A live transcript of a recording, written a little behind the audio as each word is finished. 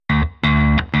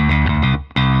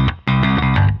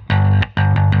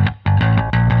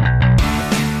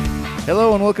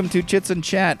Hello and welcome to Chits and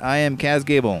Chat. I am Kaz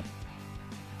Gable.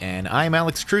 And I'm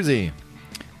Alex Cruzy.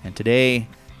 And today,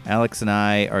 Alex and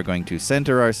I are going to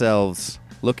center ourselves,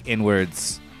 look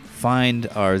inwards, find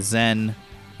our zen,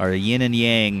 our yin and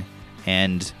yang,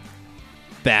 and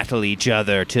battle each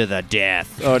other to the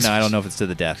death. Oh, no, I don't know if it's to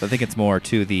the death. I think it's more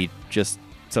to the just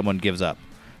someone gives up.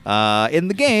 In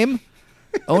the game,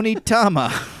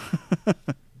 Onitama.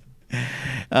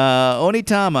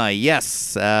 Onitama,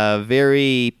 yes.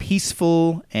 Very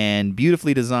peaceful and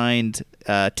beautifully designed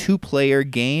two-player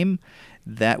game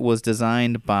that was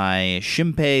designed by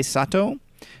Shinpei Sato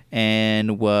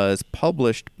and was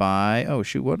published by... Oh,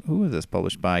 shoot, who is this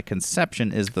published by?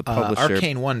 Conception is the publisher.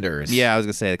 Arcane Wonders. Yeah, I was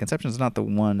going to say, Conception is not the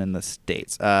one in the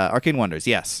States. Arcane Wonders,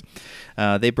 yes.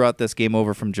 They brought this game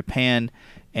over from Japan,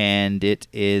 and it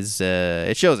is...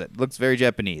 it shows it. Looks very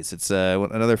Japanese. It's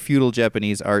another feudal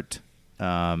Japanese art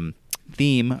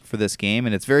theme for this game,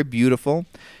 and it's very beautiful.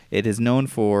 It is known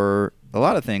for a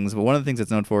lot of things, but one of the things it's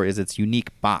known for is its unique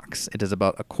box. It is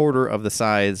about a quarter of the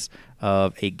size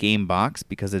of a game box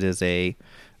because it is a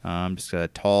just a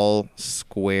tall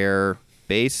square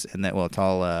base and that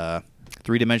tall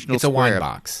three-dimensional. It's a wine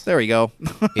box. There we go.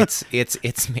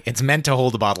 It's meant to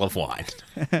hold a bottle of wine.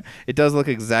 It does look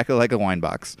exactly like a wine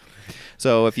box.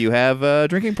 So if you have a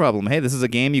drinking problem, hey, this is a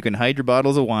game you can hide your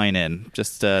bottles of wine in.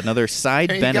 Just another side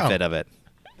benefit of it.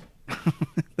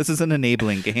 This is an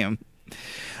enabling game.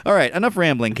 All right, enough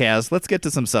rambling, Kaz. Let's get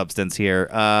to some substance here.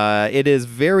 It is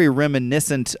very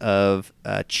reminiscent of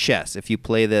chess. If you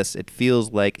play this, it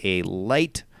feels like a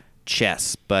light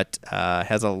chess, but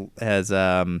has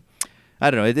I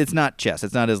don't know. It's not chess.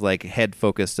 It's not as like head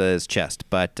focused as chess.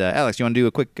 But Alex, you want to do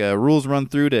a quick rules run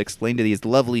through to explain to these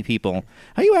lovely people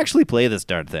how you actually play this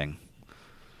darn thing?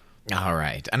 All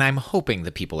right, and I'm hoping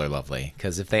the people are lovely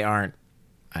because if they aren't,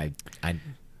 I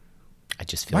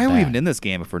just feel Why are bad. we even in this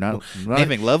game if we're not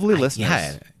having lovely listeners?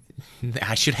 Yeah,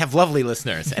 I should have lovely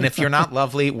listeners, and if you're not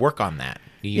lovely, work on that.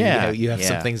 You have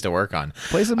some things to work on.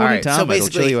 Play some All right, Onitama. so It'll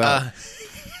chill you out.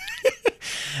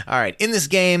 All right, in this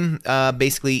game,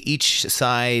 basically each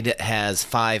side has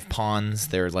 5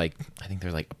 pawns. I think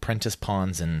they're like apprentice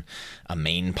pawns and a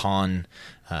main pawn,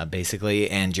 basically,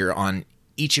 and you're on.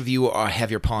 Each of you have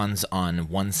your pawns on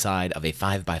one side of a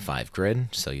 5x5 grid.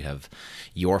 So you have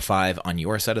your 5 on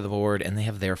your side of the board, and they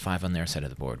have their 5 on their side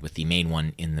of the board, with the main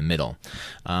one in the middle.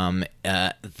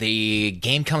 The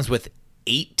game comes with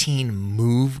 18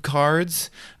 move cards,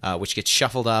 which get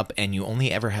shuffled up, and you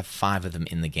only ever have 5 of them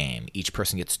in the game. Each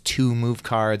person gets 2 move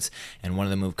cards, and one of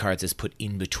the move cards is put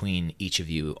in between each of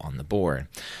you on the board.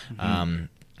 Mm-hmm.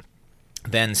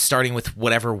 Then starting with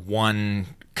whichever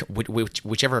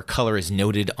color is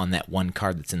noted on that one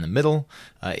card that's in the middle,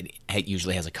 it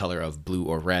usually has a color of blue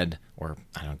or red, or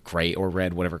I don't know, gray or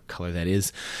red, whatever color that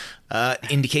is,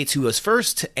 indicates who goes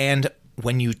first. And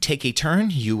when you take a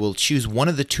turn, you will choose one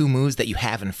of the 2 moves that you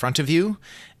have in front of you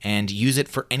and use it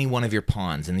for any one of your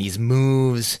pawns. And these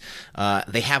moves,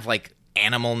 they have like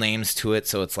animal names to it,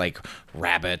 so it's like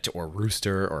rabbit or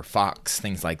rooster or fox,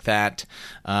 things like that.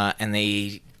 And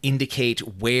they indicate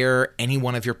where any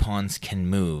one of your pawns can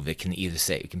move. It can either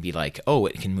say, it can be like, oh,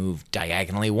 it can move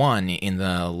diagonally 1 in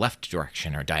the left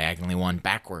direction, or diagonally 1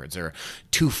 backwards, or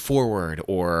 2 forward,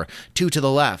 or 2 to the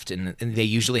left. And they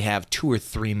usually have 2 or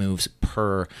 3 moves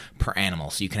per animal,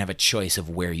 so you can have a choice of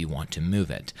where you want to move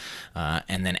it.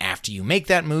 And then after you make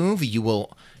that move, you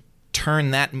will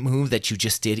turn that move that you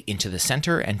just did into the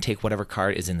center and take whatever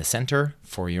card is in the center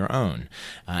for your own.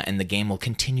 And the game will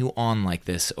continue on like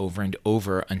this over and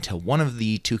over until one of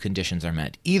the 2 conditions are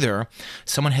met. Either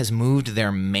someone has moved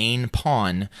their main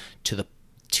pawn to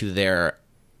their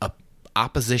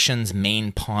opposition's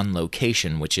main pawn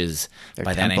location, which is, their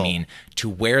by temple. That I mean to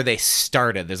where they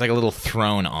started. There's like a little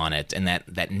throne on it, and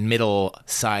that middle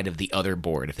side of the other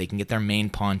board. If they can get their main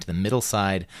pawn to the middle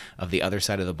side of the other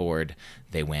side of the board,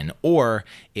 they win. Or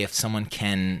if someone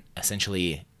can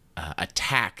essentially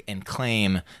attack and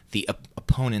claim the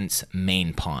opponent's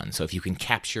main pawn. So if you can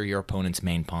capture your opponent's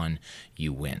main pawn,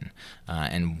 you win.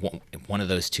 And one of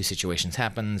those 2 situations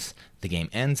happens, the game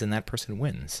ends, and that person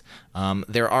wins. I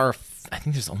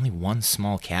think there's only one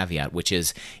small caveat, which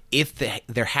is if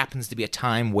there happens to be a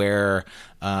time where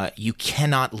you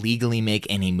cannot legally make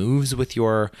any moves with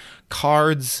your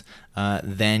cards,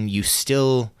 then you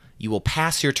will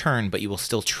pass your turn, but you will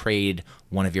still trade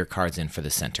one of your cards in for the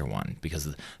center one,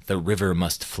 because the river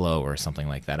must flow or something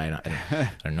like that. I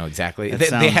don't know exactly.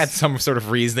 They had some sort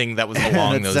of reasoning that was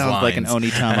along those lines. Sounds like an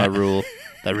Onitama rule.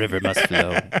 The river must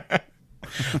flow.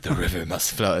 The river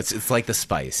must flow. It's like the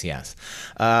spice, yes.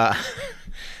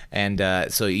 And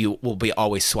so you will be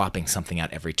always swapping something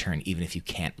out every turn, even if you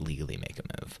can't legally make a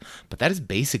move. But that is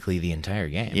basically the entire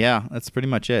game. Yeah, that's pretty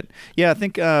much it. Yeah,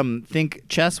 think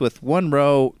chess with one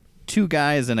row, two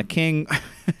guys and a king,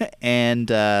 and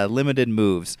limited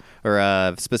moves,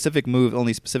 or specific move.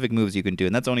 Only specific moves you can do,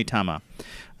 and that's Onitama.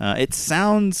 It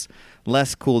sounds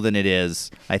less cool than it is,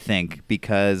 I think,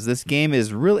 because this game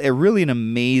is really an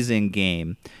amazing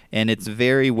game, and it's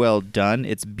very well done.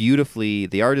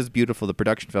 The art is beautiful, the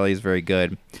production value is very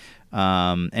good,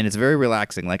 and it's very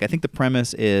relaxing. Like, I think the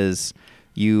premise is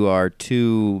you are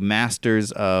two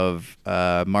masters of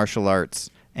martial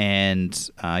arts, and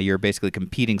you're basically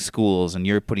competing schools, and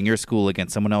you're putting your school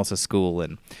against someone else's school,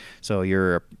 and so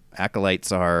your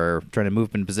acolytes are trying to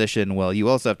move in position. Well, you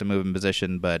also have to move in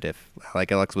position, but if, like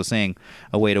Alex was saying,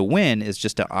 a way to win is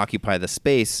just to occupy the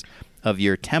space of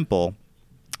your temple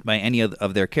by any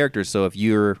of their characters. So if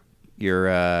your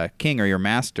king or your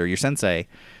master, your sensei,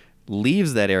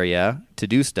 leaves that area to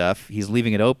do stuff, he's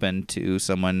leaving it open to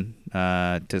someone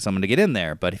to get in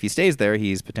there. But if he stays there,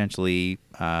 he's potentially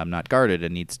not guarded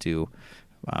and needs to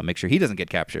make sure he doesn't get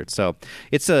captured. So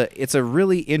it's a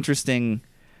really interesting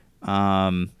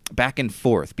back and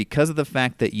forth, because of the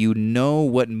fact that you know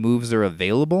what moves are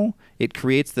available. It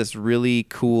creates this really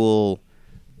cool.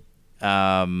 It's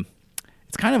kind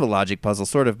of a logic puzzle,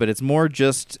 sort of, but it's more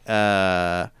just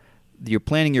you're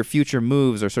planning your future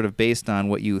moves are sort of based on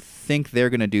what you think they're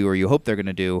going to do, or you hope they're going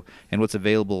to do, and what's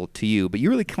available to you. But you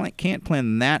really can't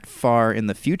plan that far in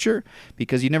the future,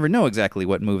 because you never know exactly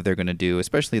what move they're going to do,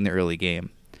 especially in the early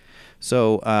game.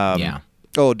 So yeah.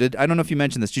 Oh, I don't know if you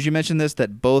mentioned this. Did you mention this, that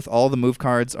all the move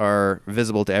cards are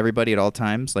visible to everybody at all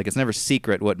times? Like, it's never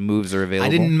secret what moves are available. I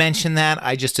didn't mention that.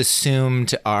 I just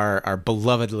assumed our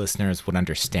beloved listeners would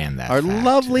understand that. Our fact.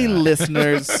 Lovely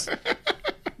listeners,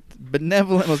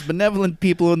 most benevolent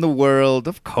people in the world,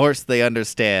 of course they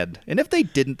understand. And if they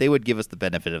didn't, they would give us the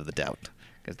benefit of the doubt,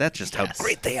 because that's just how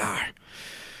great they are.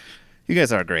 You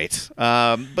guys are great.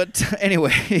 But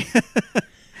anyway...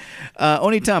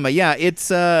 Onitama, yeah, it's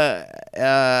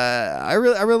I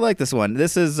really like this one.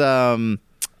 This is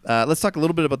let's talk a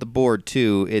little bit about the board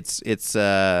too. It's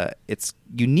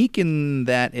unique in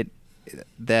that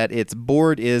its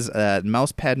board is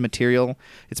mouse pad material.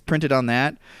 It's printed on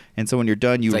that, and so when you're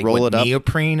done, you roll it up.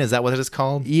 Neoprene, is that what it is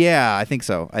called? Yeah, I think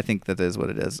so. I think that is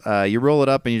what it is. You roll it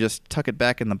up and you just tuck it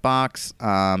back in the box.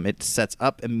 It sets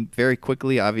up very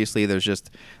quickly. Obviously, there's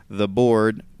just the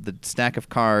board, the stack of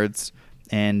cards,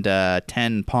 and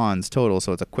 10 pawns total,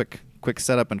 so it's a quick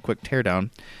setup and quick teardown.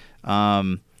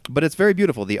 But it's very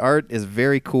beautiful. The art is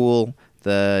very cool.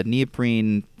 The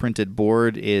neoprene printed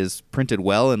board is printed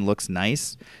well and looks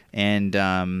nice. And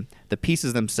the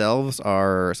pieces themselves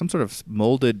are some sort of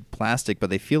molded plastic, but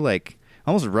they feel like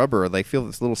almost rubber. They feel a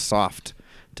little soft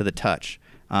to the touch.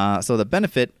 So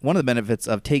one of the benefits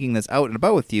of taking this out and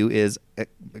about with you is,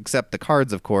 except the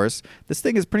cards, of course, this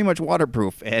thing is pretty much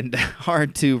waterproof and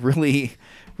hard to really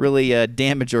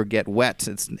damage or get wet.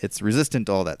 It's resistant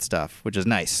to all that stuff, which is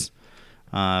nice.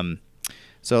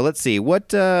 So let's see.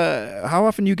 How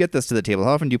often do you get this to the table?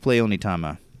 How often do you play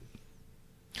Onitama?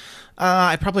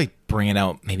 I probably bring it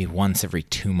out maybe once every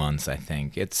 2 months. I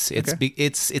think it's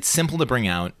simple to bring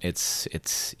out.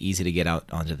 It's easy to get out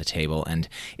onto the table, and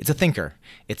it's a thinker.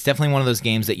 It's definitely one of those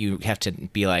games that you have to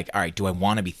be like, all right, do I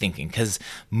want to be thinking? Because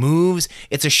moves,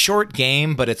 it's a short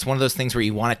game, but it's one of those things where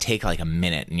you want to take like a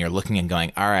minute, and you're looking and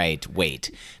going, all right, wait,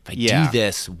 if I do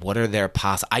this, what are their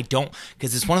I don't,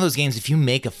 because it's one of those games. If you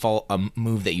make a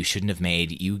move that you shouldn't have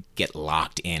made, you get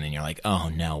locked in, and you're like, oh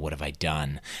no, what have I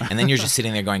done? And then you're just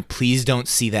sitting there going, please don't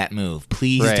see that move.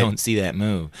 Please don't see that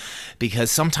move.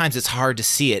 Because sometimes it's hard to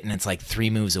see it, and it's like 3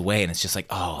 moves away, and it's just like,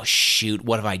 oh shoot,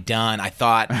 what have I done? I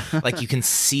thought, like, you can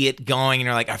see it going, and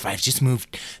you're like, if I've just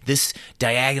moved this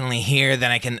diagonally here, then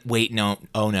I can wait. No,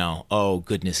 oh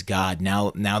goodness God,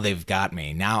 now they've got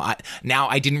me. Now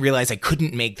I didn't realize I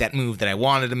couldn't make that move that I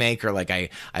wanted to make, or like I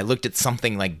looked at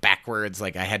something like backwards,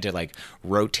 like I had to like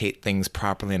rotate things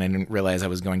properly, and I didn't realize I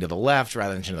was going to the left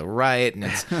rather than to the right,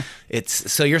 and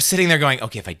it's so you're sitting there going,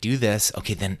 okay, if I do this,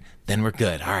 okay, then we're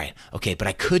good. All right, okay, but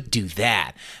I could do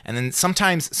that. And then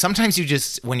sometimes you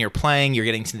just, when you're playing, you're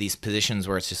getting to these positions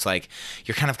where it's just like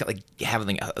you're kind of like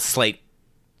having a slight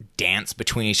dance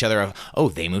between each other of, oh,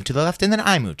 they move to the left and then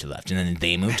I move to the left, and then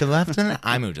they move to the left and then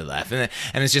I move to the left, and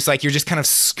it's just like you're just kind of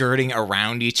skirting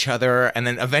around each other, and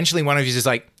then eventually one of you is just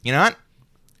like, you know what,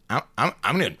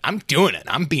 I'm doing it.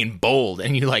 I'm being bold.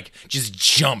 And you like just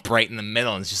jump right in the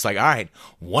middle. And it's just like, all right,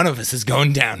 one of us is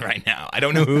going down right now. I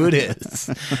don't know who it is,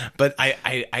 but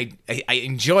I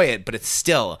enjoy it. But it's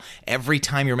still, every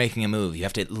time you're making a move, you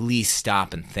have to at least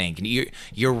stop and think. And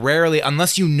you're rarely,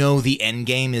 unless you know the end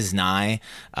game is nigh,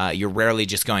 you're rarely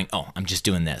just going, oh, I'm just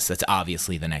doing this. That's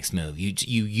obviously the next move. You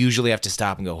usually have to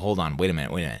stop and go, hold on, wait a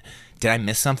minute. Did I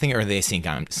miss something, or are they seeing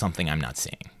something I'm not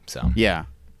seeing? So yeah.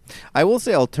 I will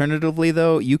say, alternatively,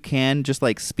 though, you can just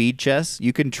like speed chess.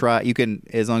 You can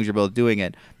as long as you're both doing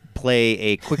it, play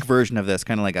a quick version of this,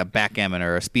 kind of like a backgammon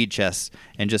or a speed chess,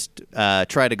 and just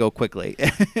try to go quickly.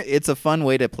 It's a fun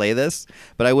way to play this,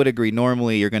 but I would agree.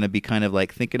 Normally, you're going to be kind of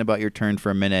like thinking about your turn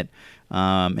for a minute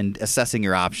and assessing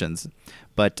your options.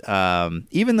 But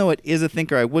even though it is a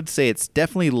thinker, I would say it's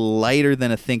definitely lighter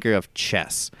than a thinker of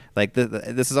chess. Like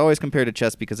this is always compared to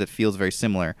chess because it feels very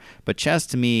similar. But chess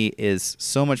to me is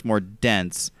so much more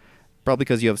dense, probably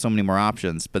because you have so many more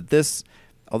options. But this,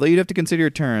 although you'd have to consider your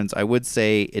turns, I would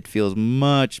say it feels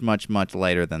much, much, much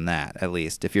lighter than that. At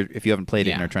least if you haven't played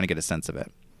it and are trying to get a sense of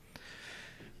it.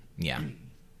 Yeah.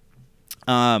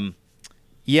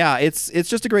 Yeah, it's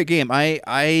just a great game.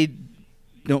 I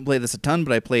don't play this a ton,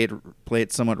 but I play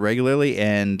it somewhat regularly,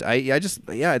 and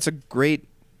it's a great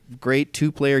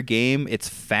 2-player game. It's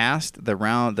fast.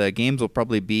 The games will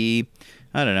probably be,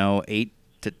 I don't know, 8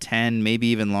 to 10, maybe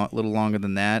even a little longer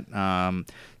than that.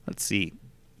 Let's see,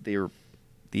 never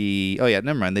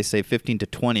mind. They say 15 to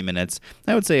 20 minutes.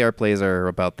 I would say our plays are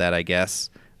about that, I guess.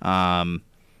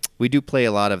 We do play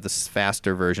a lot of this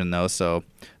faster version though, so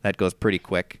that goes pretty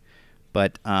quick.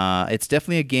 But it's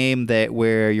definitely a game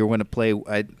where you're going to play,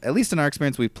 at least in our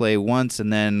experience, we play once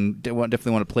and then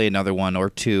definitely want to play another one or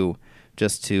two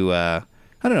just to, I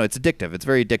don't know, it's addictive. It's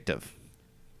very addictive.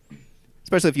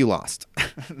 Especially if you lost.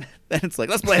 Then it's like,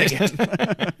 let's play it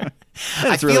again.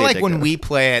 I feel like when we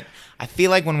play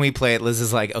it, Liz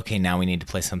is like, okay, now we need to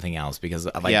play something else because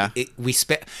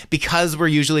because we're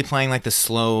usually playing like the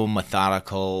slow,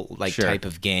 methodical type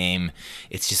of game.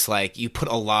 It's just like you put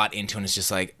a lot into it and it's just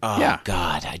like, oh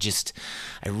God,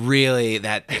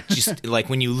 like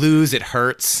when you lose, it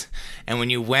hurts. And when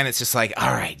you win, it's just like,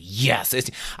 all right, yes.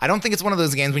 I don't think it's one of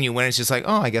those games when you win, it's just like,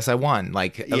 oh, I guess I won.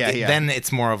 Then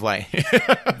it's more of like,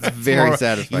 it's very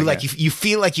satisfying. You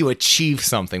feel like you achieve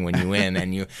something when you win,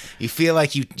 and you feel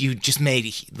like you just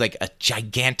made like a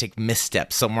gigantic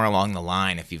misstep somewhere along the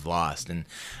line if you've lost. And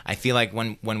I feel like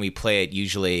when we play it,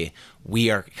 usually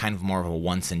we are kind of more of a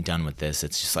once and done with this.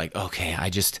 It's just like, okay, I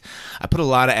put a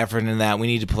lot of effort into that. We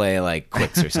need to play like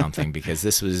quicks or something because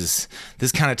this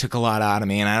kind of took a lot out of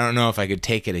me, and I don't know if I could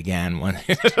take it again.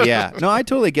 Yeah, no, I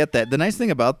totally get that. The nice thing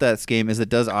about that game is it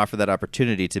does offer that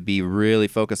opportunity to be really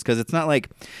focused because it's not like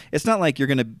you're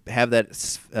going to have that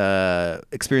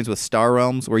experience with Star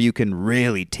Realms where you can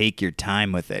really take your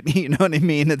time with it. You know what I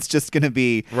mean? It's just going to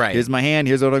be, right, here's my hand,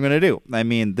 here's what I'm going to do. I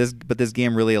mean, this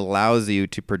game really allows you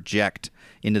to project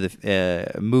into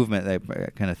the movement,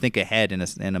 kind of think ahead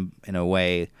in a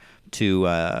way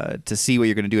to see what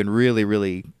you're going to do and really,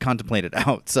 really contemplate it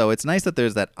out. So it's nice that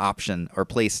there's that option or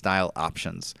play style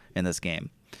options in this game.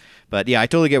 But yeah, I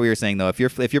totally get what you're saying though. If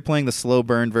you're playing the slow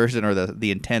burn version or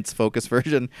the intense focus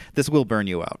version, this will burn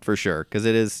you out for sure because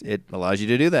it allows you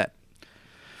to do that.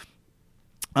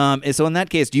 So in that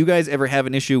case, do you guys ever have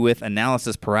an issue with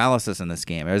analysis paralysis in this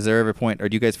game? Is there ever a point, or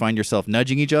do you guys find yourself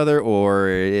nudging each other, or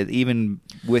even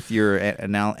with your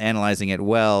analyzing it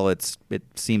well, it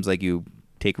seems like you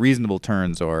take reasonable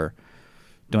turns or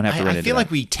don't have to run into I feel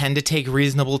like we tend to take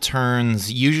reasonable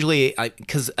turns, usually,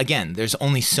 because, again, there's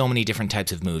only so many different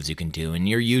types of moves you can do, and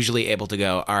you're usually able to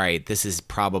go, all right, this is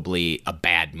probably a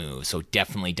bad move, so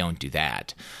definitely don't do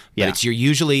that. But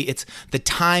the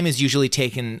time is usually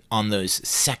taken on those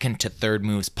second to third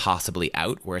moves possibly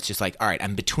out, where it's just like, all right,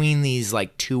 I'm between these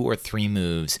like 2 or 3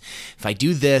 moves. If I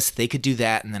do this, they could do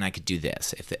that, and then I could do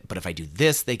this. But if I do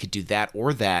this, they could do that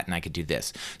or that, and I could do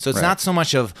this. So it's not so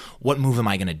much of what move am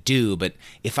I going to do, but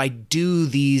if I do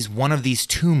one of these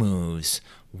 2 moves,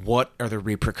 what are the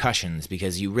repercussions?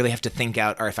 Because you really have to think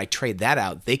out, or if I trade that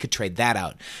out, they could trade that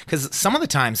out. Because some of the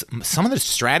times, some of the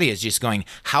strategy is just going,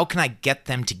 how can I get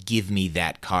them to give me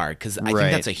that card? Because I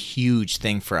think that's a huge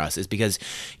thing for us, is because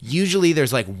usually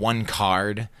there's like one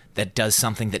card that does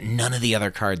something that none of the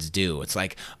other cards do. It's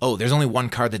like, oh, there's only one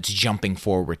card that's jumping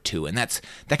forward too, and that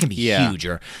can be huge.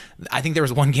 Or I think there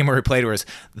was one game where we played where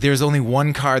there's only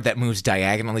one card that moves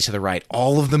diagonally to the right.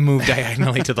 All of them move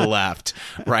diagonally to the left,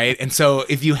 right? And so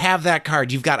if if you have that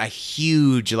card, you've got a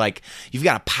huge, like, you've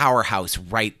got a powerhouse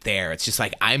right there. It's just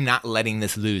like, I'm not letting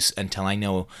this loose until I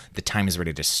know the time is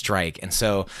ready to strike. And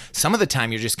so some of the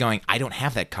time you're just going, I don't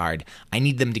have that card. I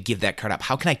need them to give that card up.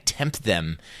 How can I tempt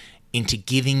them into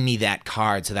giving me that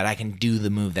card so that I can do the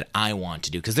move that I want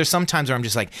to do? Because there's some times where I'm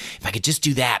just like, if I could just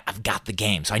do that, I've got the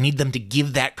game. So I need them to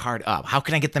give that card up. How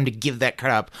can I get them to give that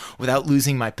card up without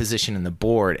losing my position in the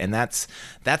board? And that's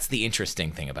the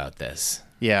interesting thing about this.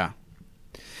 Yeah.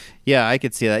 Yeah, I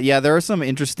could see that. Yeah, there are some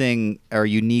interesting or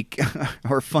unique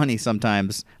or funny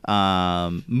sometimes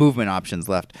movement options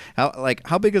left.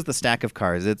 How big is the stack of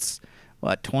cards? It's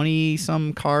what, 20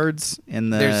 some cards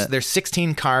in the There's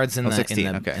 16 cards in 16,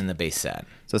 in the base set.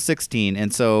 So 16.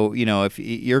 And so, if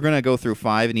you're going to go through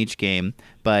 5 in each game,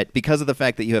 but because of the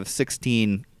fact that you have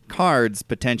 16 cards,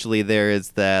 potentially there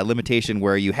is the limitation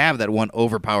where you have that one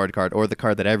overpowered card or the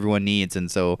card that everyone needs.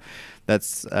 And so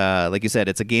that's like you said,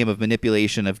 it's a game of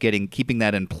manipulation of keeping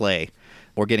that in play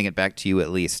or getting it back to you at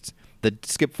least. The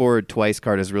skip forward twice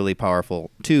card is really powerful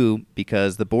too,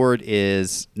 because the board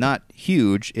is not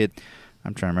huge.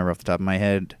 I'm trying to remember off the top of my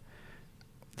head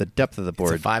the depth of the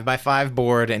board. It's a 5x5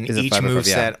 board, and each 5x5?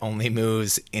 moveset only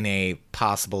moves in a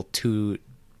possible 2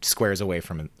 squares away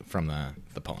from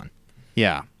the pawn.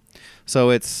 Yeah. So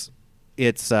it's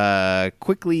easily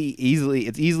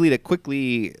to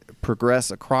quickly progress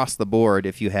across the board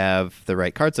if you have the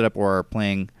right card set up or are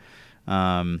playing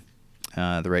the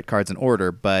right cards in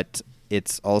order, but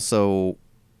it's also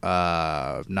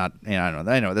not,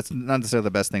 I know that's not necessarily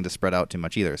the best thing to spread out too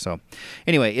much either. So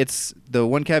anyway, it's the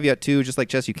one caveat too, just like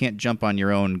chess, you can't jump on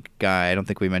your own guy. I don't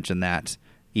think we mentioned that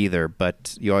either,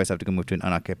 but you always have to go move to an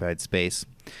unoccupied space.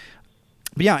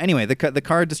 But yeah, anyway, the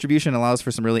card distribution allows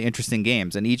for some really interesting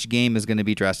games, and each game is going to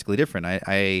be drastically different.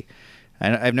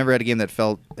 I've never had a game that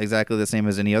felt exactly the same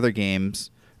as any other games.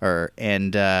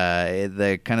 The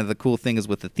cool thing is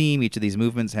with the theme, each of these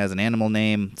movements has an animal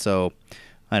name. So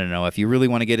I don't know, if you really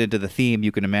want to get into the theme,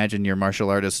 you can imagine your martial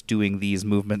artist doing these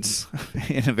movements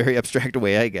in a very abstract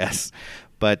way, I guess.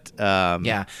 But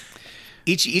yeah.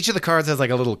 Each of the cards has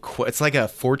like a little it's like a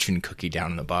fortune cookie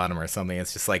down in the bottom or something.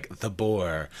 It's just like the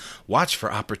boar. Watch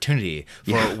for opportunity,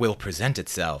 for it will present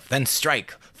itself. Then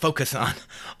strike. Focus on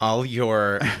all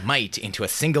your might into a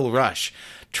single rush,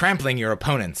 trampling your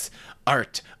opponents.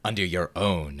 Art under your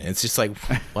own. It's just like,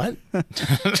 what?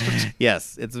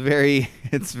 Yes, it's very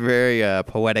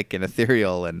poetic and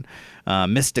ethereal and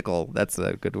mystical. That's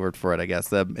a good word for it, I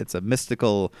guess. It's a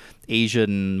mystical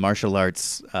Asian martial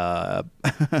arts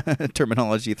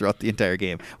terminology throughout the entire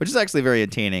game, which is actually very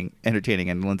entertaining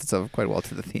and lends itself quite well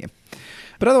to the theme.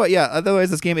 But otherwise,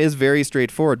 this game is very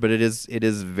straightforward, but it is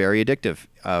very addictive.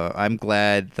 I'm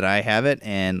glad that I have it,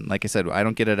 and like I said, I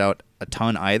don't get it out a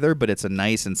ton either, but it's a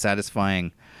nice and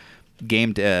satisfying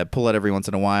game to pull out every once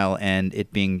in a while, and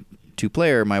it being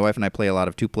 2-player, my wife and I play a lot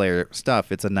of 2-player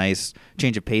stuff. It's a nice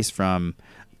change of pace from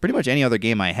pretty much any other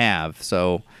game I have.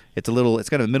 So it's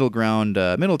kind of a middle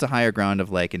to higher ground of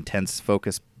like intense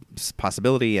focus,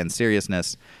 possibility, and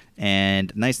seriousness.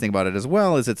 And nice thing about it as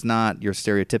well is it's not your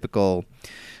stereotypical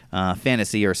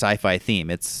fantasy or sci-fi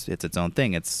theme. It's its own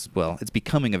thing. It's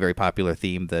becoming a very popular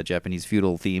theme, the Japanese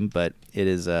feudal theme, but it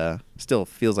is still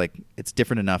feels like it's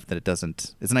different enough that it's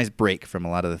a nice break from a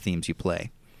lot of the themes you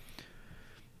play.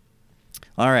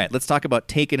 All right, let's talk about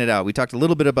taking it out. We talked a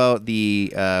little bit about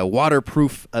the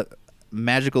waterproof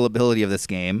magical ability of this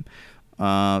game.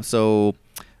 So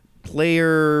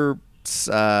player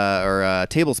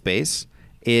table space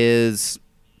is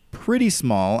pretty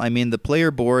small. I mean, the player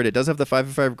board, it does have the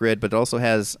 5x5 grid, but it also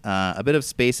has a bit of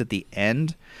space at the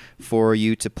end for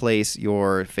you to place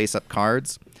your face-up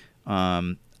cards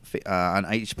on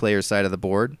each player's side of the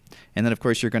board. And then, of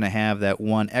course, you're going to have that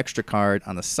one extra card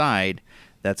on the side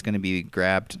that's going to be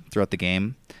grabbed throughout the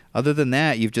game. Other than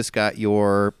that, you've just got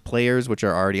your players, which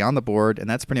are already on the board, and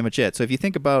that's pretty much it. So if you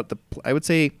think about I would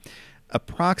say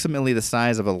approximately the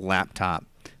size of a laptop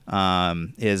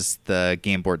is the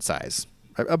game board size.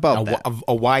 About that.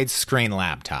 A widescreen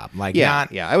laptop. Like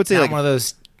I would say not like one of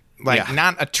those, like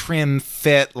not a trim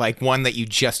fit, like one that you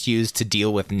just use to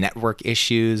deal with network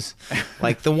issues.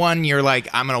 Like the one you're like,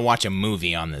 I'm going to watch a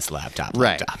movie on this laptop.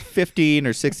 Right. 15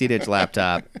 or 16-inch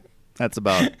laptop. That's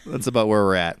about where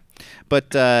we're at.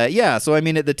 But so I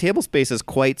mean, the table space is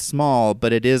quite small,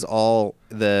 but it is all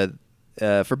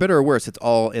for better or worse, it's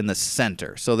all in the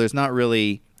center. So there's not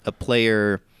really a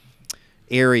player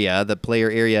area. The player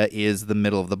area is the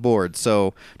middle of the board.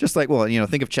 So just like,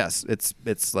 think of chess.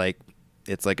 It's like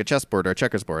it's like a chessboard or a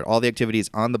checkers board. All the activities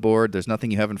on the board. There's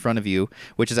nothing you have in front of you,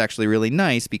 which is actually really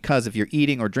nice because if you're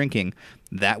eating or drinking,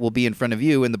 that will be in front of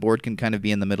you, and the board can kind of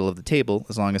be in the middle of the table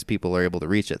as long as people are able to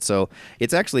reach it. So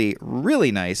it's actually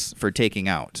really nice for taking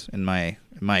out in my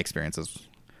experiences.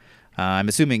 I'm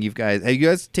assuming have you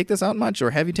guys take this out much,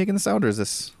 or have you taken this out, or is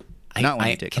this not when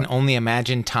you take it out? I can only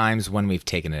imagine times when we've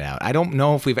taken it out. I don't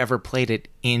know if we've ever played it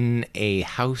in a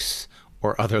house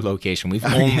or other location. We've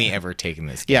only ever taken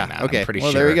this game out. Okay. I'm pretty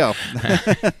well, sure. there we go.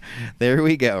 There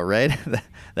we go, right?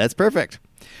 That's perfect.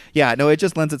 Yeah, no, it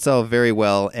just lends itself very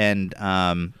well, and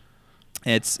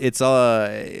it's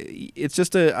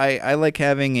just I like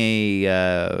having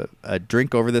a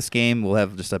drink over this game. We'll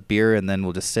have just a beer, and then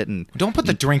we'll just sit and don't put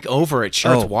the drink over it.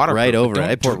 Sure, it's waterproof. Right over it.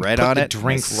 I pour right on it.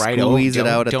 Drink right over. Squeeze it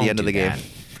out at the end of the game.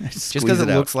 Just because it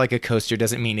looks like a coaster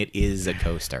doesn't mean it is a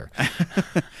coaster.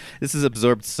 This has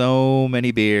absorbed so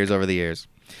many beers over the years.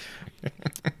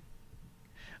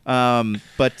 Yeah, and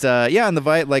the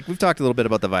vibe, like we've talked a little bit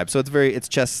about the vibe. So it's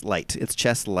chess light. It's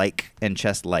chess like and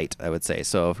chess light, I would say.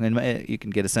 So you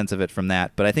can get a sense of it from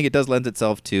that. But I think it does lend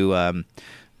itself to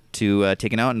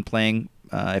taking out and playing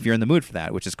if you're in the mood for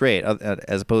that, which is great.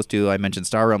 As opposed to, I mentioned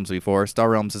Star Realms before. Star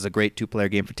Realms is a great 2-player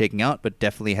game for taking out, but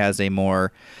definitely has a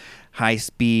more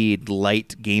high-speed,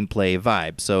 light gameplay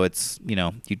vibe. So it's,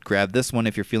 you'd grab this one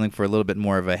if you're feeling for a little bit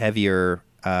more of a heavier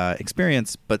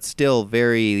experience, but still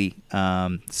very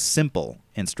simple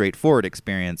and straightforward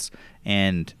experience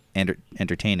and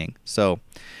entertaining. So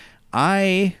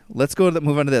let's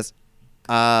move on to this.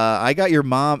 I got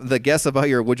the guess about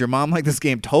would your mom like this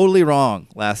game totally wrong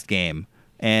last game.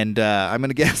 And I'm going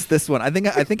to guess this one. I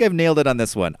think I've nailed it on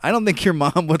this one. I don't think your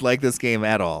mom would like this game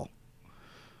at all.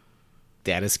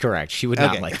 That is correct. She would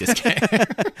not like this game.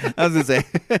 I was going to say,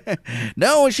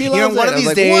 no, she loves it. One of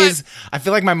these days, I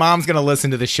feel like my mom's going to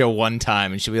listen to the show one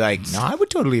time, and she'll be like, no, I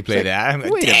would totally play that. I'm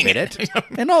like, wait a minute.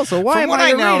 And also, why am I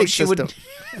a rating system?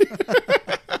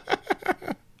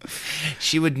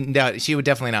 She would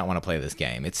definitely not want to play this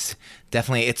game. It's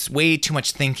way too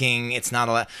much thinking. There's not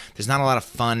a lot of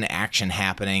fun action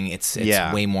happening. It's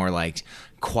way more like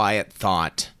quiet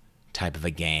thought type of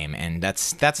a game, and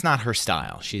that's not her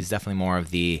style. She's definitely more of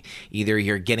the either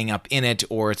you're getting up in it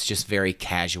or it's just very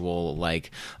casual, like,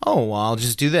 oh, well, I'll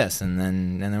just do this and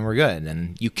then we're good.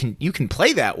 And you can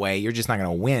play that way. You're just not going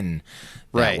to win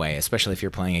that way, especially if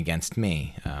you're playing against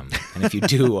me. And if you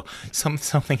do,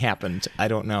 something happened. I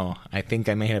don't know. I think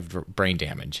I may have brain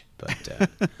damage, but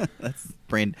This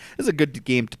is a good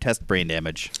game to test brain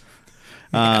damage.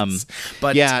 Yes.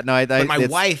 But my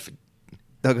wife.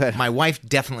 Oh, go ahead. My wife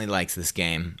definitely likes this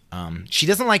game. She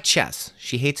doesn't like chess.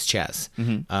 She hates chess.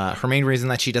 Mm-hmm. Her main reason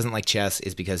that she doesn't like chess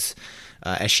is because,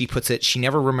 as she puts it, she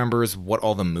never remembers what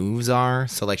all the moves are.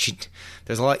 So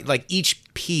there's a lot, like each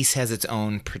piece has its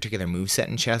own particular move set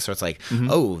in chess. So it's like,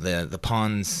 the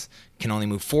pawns can only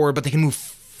move forward, but they can move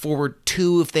forward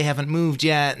 2 if they haven't moved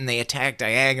yet, and they attack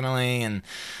diagonally, and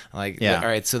all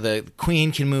right, so the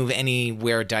queen can move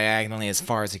anywhere diagonally as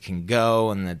far as it can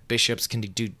go, and the bishops can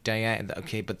do diagonal.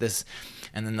 Okay, but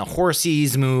and then the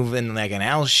horsies move in like an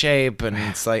L shape, and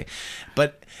it's like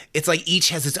each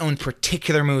has its own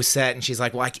particular move set, and she's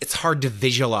like, well, it's hard to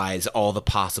visualize all the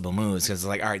possible moves because it's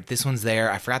like, all right, this one's there.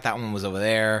 I forgot that one was over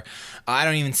there. I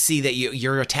don't even see that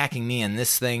you're attacking me in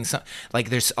this thing. So,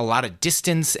 there's a lot of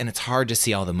distance, and it's hard to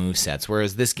see all the move sets.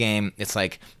 Whereas this game, it's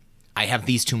like, I have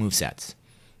these 2 move sets,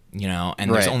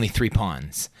 and there's only 3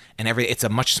 pawns, and it's a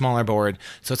much smaller board,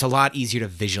 so it's a lot easier to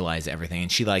visualize everything,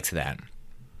 and she likes that.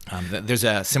 There's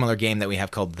a similar game that we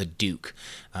have called The Duke,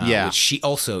 which she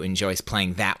also enjoys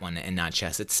playing that one and not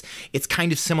chess. It's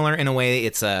kind of similar in a way.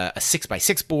 It's a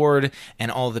 6x6 board,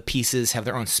 and all the pieces have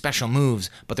their own special moves,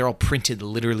 but they're all printed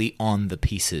literally on the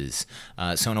pieces.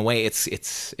 So in a way,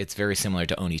 it's very similar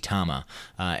to Onitama,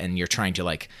 and you're trying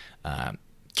to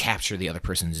capture the other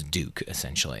person's Duke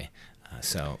essentially.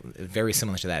 So very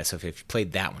similar to that. So if you've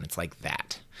played that one, it's like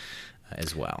that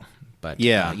as well. But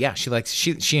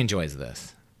she enjoys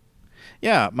this.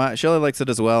 Yeah, Shelley likes it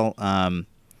as well,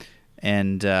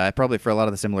 and probably for a lot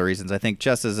of the similar reasons. I think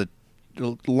chess is a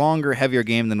longer, heavier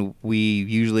game than we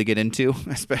usually get into,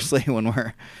 especially when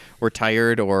we're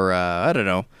tired or I don't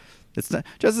know.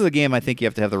 Chess is a game I think you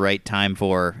have to have the right time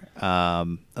for,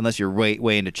 unless you're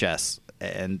way into chess.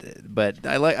 But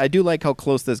I do like how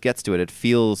close this gets to it. It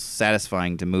feels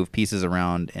satisfying to move pieces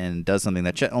around and does something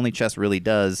that only chess really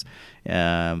does.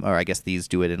 Or I guess these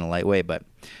do it in a light way, but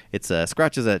it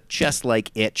scratches a chess-like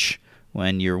itch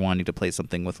when you're wanting to play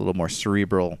something with a little more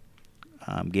cerebral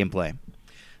gameplay.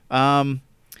 I'd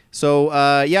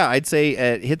say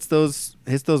it hits those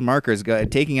markers,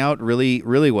 taking out really,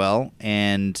 really well,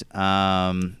 and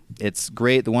It's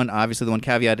great. The one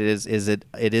caveat it is a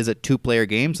 2-player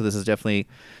game, so this is definitely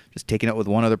just taking it with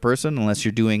one other person, unless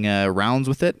you're doing rounds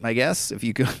with it. I guess if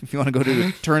you want to go to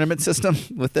a tournament system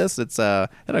with this, that'd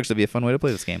actually be a fun way to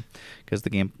play this game because the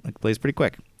game plays pretty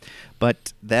quick.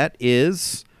 But that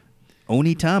is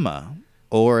Onitama,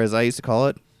 or as I used to call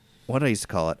it,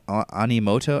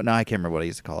 Animoto. No, I can't remember what I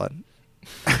used to call it.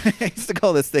 I used to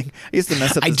call this thing. I used to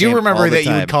mess up. I do remember that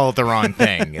you would call it the wrong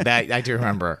thing. That I do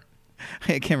remember.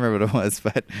 I can't remember what it was,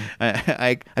 but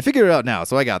I figured it out now,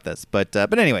 so I got this. But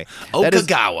anyway,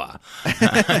 Okagawa,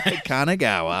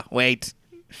 Kanagawa. Wait,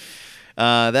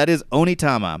 that is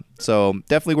Onitama. So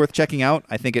definitely worth checking out.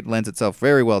 I think it lends itself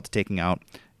very well to taking out,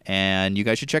 and you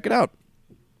guys should check it out.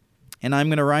 And I'm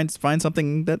gonna find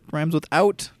something that rhymes with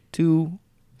 "out" to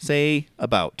say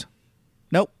about.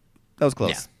 Nope, that was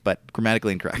close, but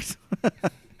grammatically incorrect.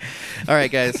 All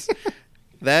right, guys.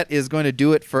 That is going to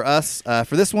do it for us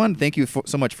for this one. Thank you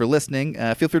so much for listening.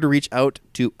 Feel free to reach out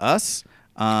to us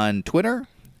on Twitter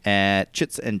at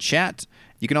Chits and Chat.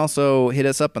 You can also hit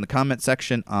us up in the comment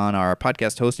section on our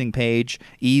podcast hosting page,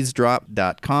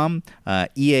 eavesdrop.com,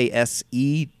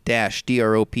 EASE-DROP.com.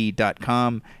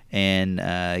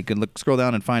 And you can scroll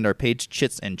down and find our page,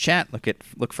 Chits and Chat.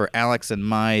 Look for Alex and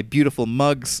my beautiful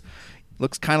mugs.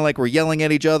 Looks kind of like we're yelling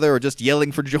at each other or just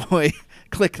yelling for joy.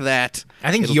 Click that.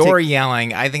 I think you're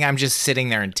yelling. I think I'm just sitting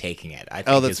there and taking it.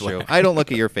 Oh, that's true. I don't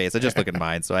look at your face. I just look at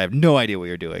mine, so I have no idea what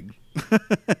you're doing.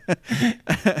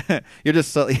 You're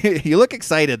just you look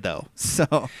excited though. So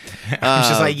I'm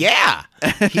just like, yeah,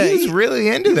 he's really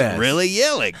into this. Really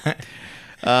yelling.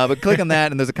 But click on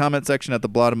that, and there's a comment section at the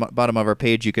bottom of our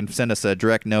page. You can send us a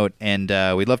direct note, and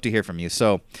we'd love to hear from you.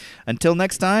 So until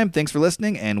next time, thanks for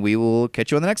listening, and we will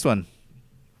catch you on the next one.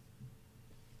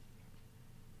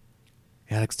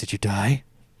 Alex, did you die?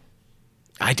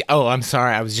 I'm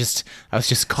sorry. I was just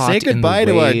caught Say goodbye in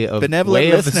the way to our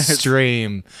benevolent of the listeners.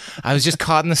 Stream. I was just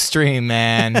caught in the stream,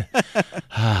 man.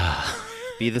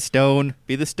 Be the stone.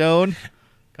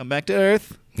 Come back to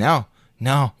Earth. No.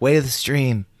 Way of the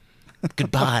stream.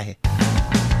 Goodbye.